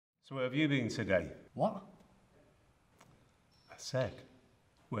So where have you been today? What? I said,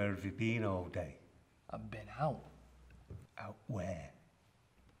 where have you been all day? I've been out. Out where?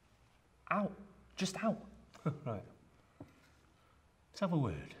 Out. Just out. Right. Let's have a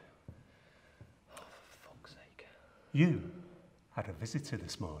word. Oh, for fuck's sake. You had a visitor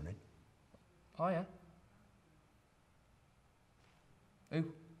this morning. Oh, yeah? Who?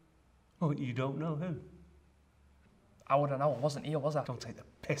 Oh, you don't know who? How would I know? I wasn't here, was I? Don't take the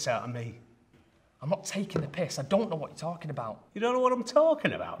piss out of me. I'm not taking the piss. I don't know what you're talking about. You don't know what I'm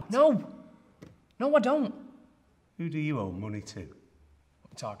talking about? No. No, I don't. Who do you owe money to? What are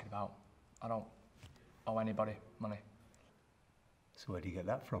you talking about? I don't owe anybody money. So where do you get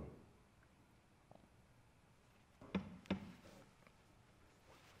that from?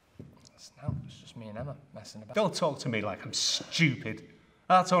 It's just me and Emma messing about. Don't talk to me like I'm stupid.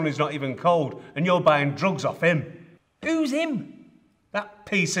 Our Tony's not even cold, and you're buying drugs off him. Who's him? That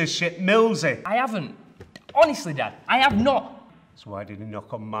piece of shit Millsy. I haven't. Honestly, Dad, I have not. So why did he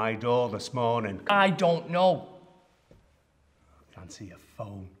knock on my door this morning? I don't know. Answer your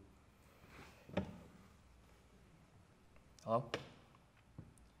phone. Hello?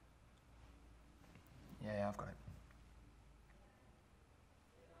 Yeah, I've got it.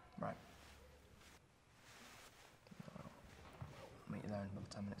 Right. I'll meet you there in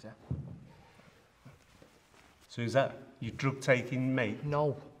about 10 minutes, yeah? So is that your drug-taking mate?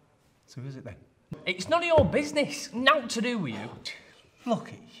 No. So who is it then? It's none of your business. Nothing to do with you. Look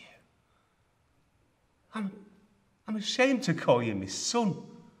at you. I'm ashamed to call you my son.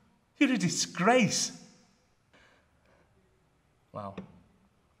 You're a disgrace. Well,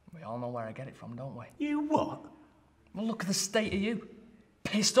 we all know where I get it from, don't we? You what? Well, look at the state of you.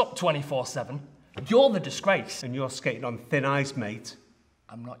 Pissed up 24/7. You're the disgrace. And you're skating on thin ice, mate.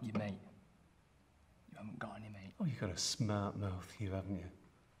 I'm not your mate. You haven't got any mate. Oh, you've got a smart mouth, you haven't you?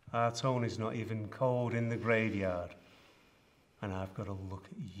 Our Tony's not even cold in the graveyard. And I've got to look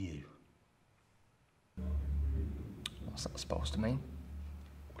at you. What's that supposed to mean?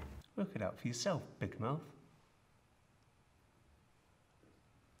 Work it out for yourself, big mouth.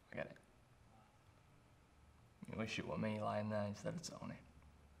 I get it. You wish it were me lying there instead of Tony.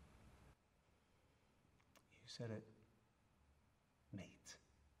 You said it. Mate.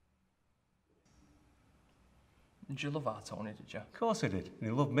 Did you love our Tony, did you? Of course I did. And he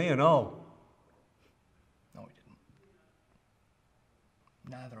loved me and all. No, he didn't.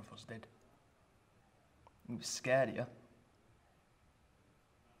 Neither of us did. He was scared of you.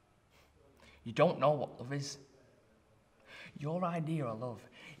 You don't know what love is. Your idea of love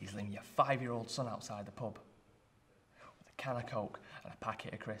is leaving your 5-year-old son outside the pub with a can of Coke and a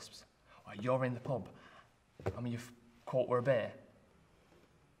packet of crisps. While you're in the pub, and you've quote were a beer.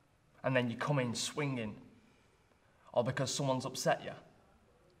 And then you come in swinging. Or because someone's upset you.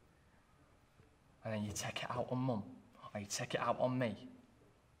 And then you take it out on Mum. Or you take it out on me.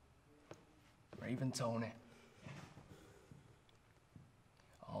 Or even Tony.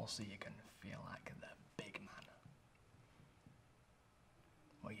 All so you can feel like the big man.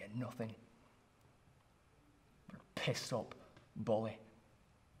 Well, you're nothing but a pissed up bully.